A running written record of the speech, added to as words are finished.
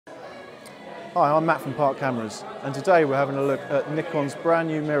Hi, I'm Matt from Park Cameras, and today we're having a look at Nikon's brand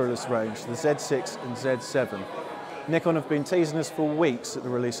new mirrorless range, the Z6 and Z7. Nikon have been teasing us for weeks at the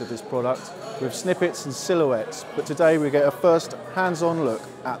release of this product with snippets and silhouettes, but today we get a first hands-on look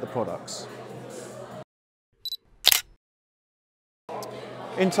at the products.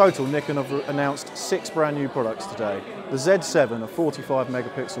 In total, Nikon have announced 6 brand new products today. The Z7, a 45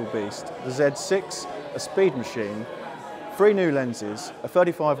 megapixel beast, the Z6, a speed machine, 3 new lenses, a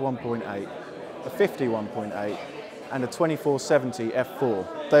 35 1.8, a 50 1.8 and a 2470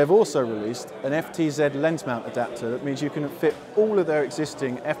 f4. They have also released an FTZ lens mount adapter that means you can fit all of their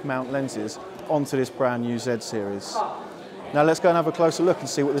existing f-mount lenses onto this brand new Z series. Now let's go and have a closer look and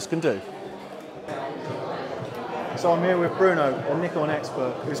see what this can do. So I'm here with Bruno, a Nikon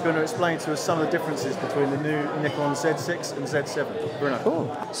expert, who's going to explain to us some of the differences between the new Nikon Z6 and Z7. Bruno.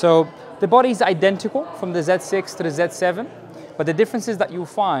 Cool. So the body is identical from the Z6 to the Z7, but the differences that you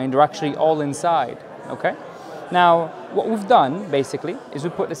find are actually all inside, okay? Now, what we've done, basically, is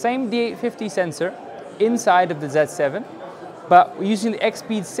we put the same D850 sensor inside of the Z7, but using the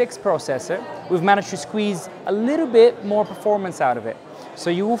XSpeed 6 processor, we've managed to squeeze a little bit more performance out of it. So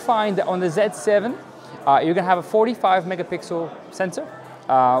you will find that on the Z7, you're gonna have a 45 megapixel sensor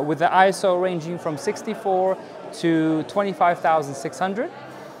with the ISO ranging from 64 to 25,600.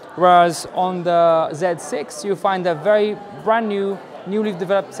 Whereas on the Z6, you'll find a very brand new, newly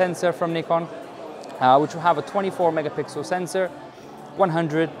developed sensor from Nikon, which will have a 24 megapixel sensor,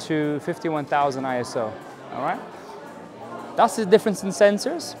 100 to 51,000 ISO, all right? That's the difference in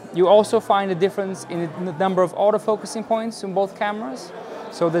sensors. You also find a difference in the number of autofocusing points in both cameras.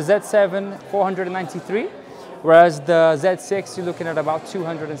 So the Z7, 493, whereas the Z6, you're looking at about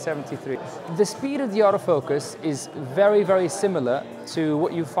 273. The speed of the autofocus is very, very similar to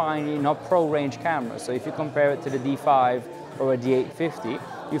what you find in our pro range cameras. So if you compare it to the D5 or a D850,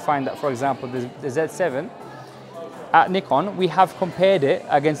 you find that, for example, the Z7, at Nikon, we have compared it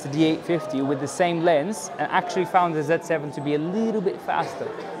against the D850 with the same lens and actually found the Z7 to be a little bit faster.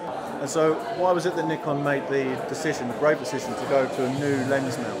 And so why was it that Nikon made the decision, the brave decision, to go to a new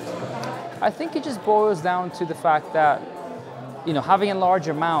lens mount? I think it just boils down to the fact that, you know, having a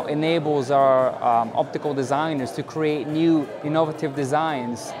larger mount enables our optical designers to create new innovative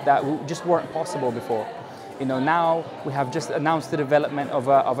designs that just weren't possible before. You know, now we have just announced the development of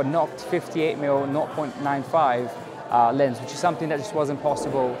a knocked 58mm 0.95 lens, which is something that just wasn't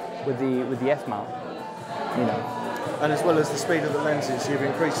possible with the F mount. You know. And as well as the speed of the lenses, you've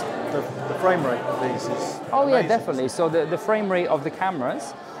increased the frame rate of these. Oh yeah, definitely. So the frame rate of the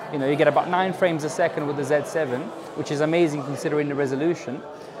cameras, you know, you get about 9 frames a second with the Z7, which is amazing considering the resolution.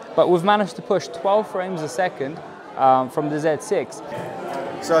 But we've managed to push 12 frames a second from the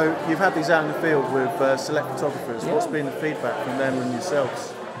Z6. So you've had these out in the field with select photographers. Yeah. What's been the feedback from them and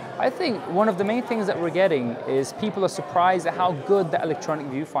yourselves? I think one of the main things that we're getting is people are surprised at how good the electronic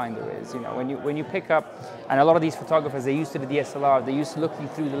viewfinder is. You know, when you pick up, and a lot of these photographers, they're used to the DSLR, they're used to looking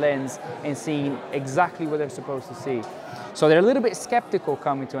through the lens and seeing exactly what they're supposed to see. So they're a little bit skeptical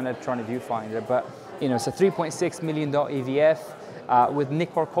coming to an electronic viewfinder, but you know, it's a 3.6 million dot EVF with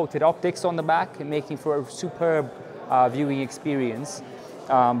Nikon coated optics on the back, making for a superb viewing experience.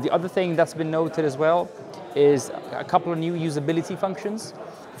 The other thing that's been noted as well is a couple of new usability functions.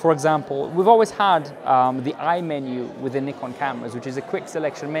 For example, we've always had the I menu within Nikon cameras, which is a quick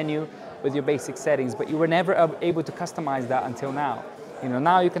selection menu with your basic settings, but you were never able to customize that until now. You know,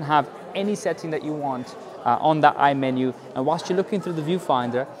 now you can have any setting that you want on that I menu, and whilst you're looking through the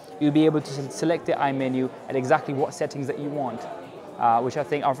viewfinder, you'll be able to select the I menu at exactly what settings that you want, which I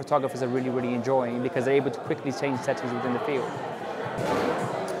think our photographers are really, really enjoying because they're able to quickly change settings within the field.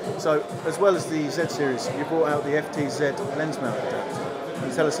 So, as well as the Z series, you brought out the FTZ lens mount adapter. Can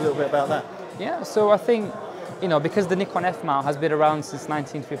you tell us a little bit about that? Yeah, so I think, you know, because the Nikon F mount has been around since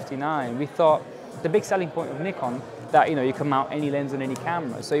 1959, we thought the big selling point of Nikon that, you know, you can mount any lens on any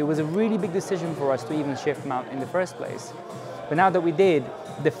camera. So it was a really big decision for us to even shift mount in the first place. But now that we did,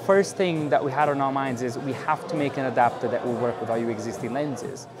 the first thing that we had on our minds is we have to make an adapter that will work with our existing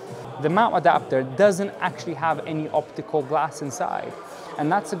lenses. The mount adapter doesn't actually have any optical glass inside. And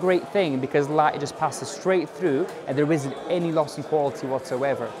that's a great thing because light just passes straight through and there isn't any loss in quality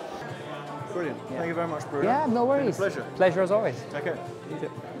whatsoever. Brilliant. Yeah. Thank you very much, Bruno. Yeah, no worries. It's been a pleasure. Pleasure as always. Take care.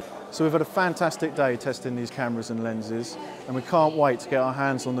 So we've had a fantastic day testing these cameras and lenses, and we can't wait to get our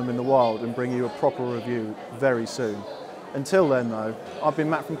hands on them in the wild and bring you a proper review very soon. Until then though, I've been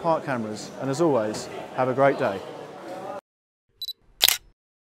Matt from Park Cameras, and as always, have a great day.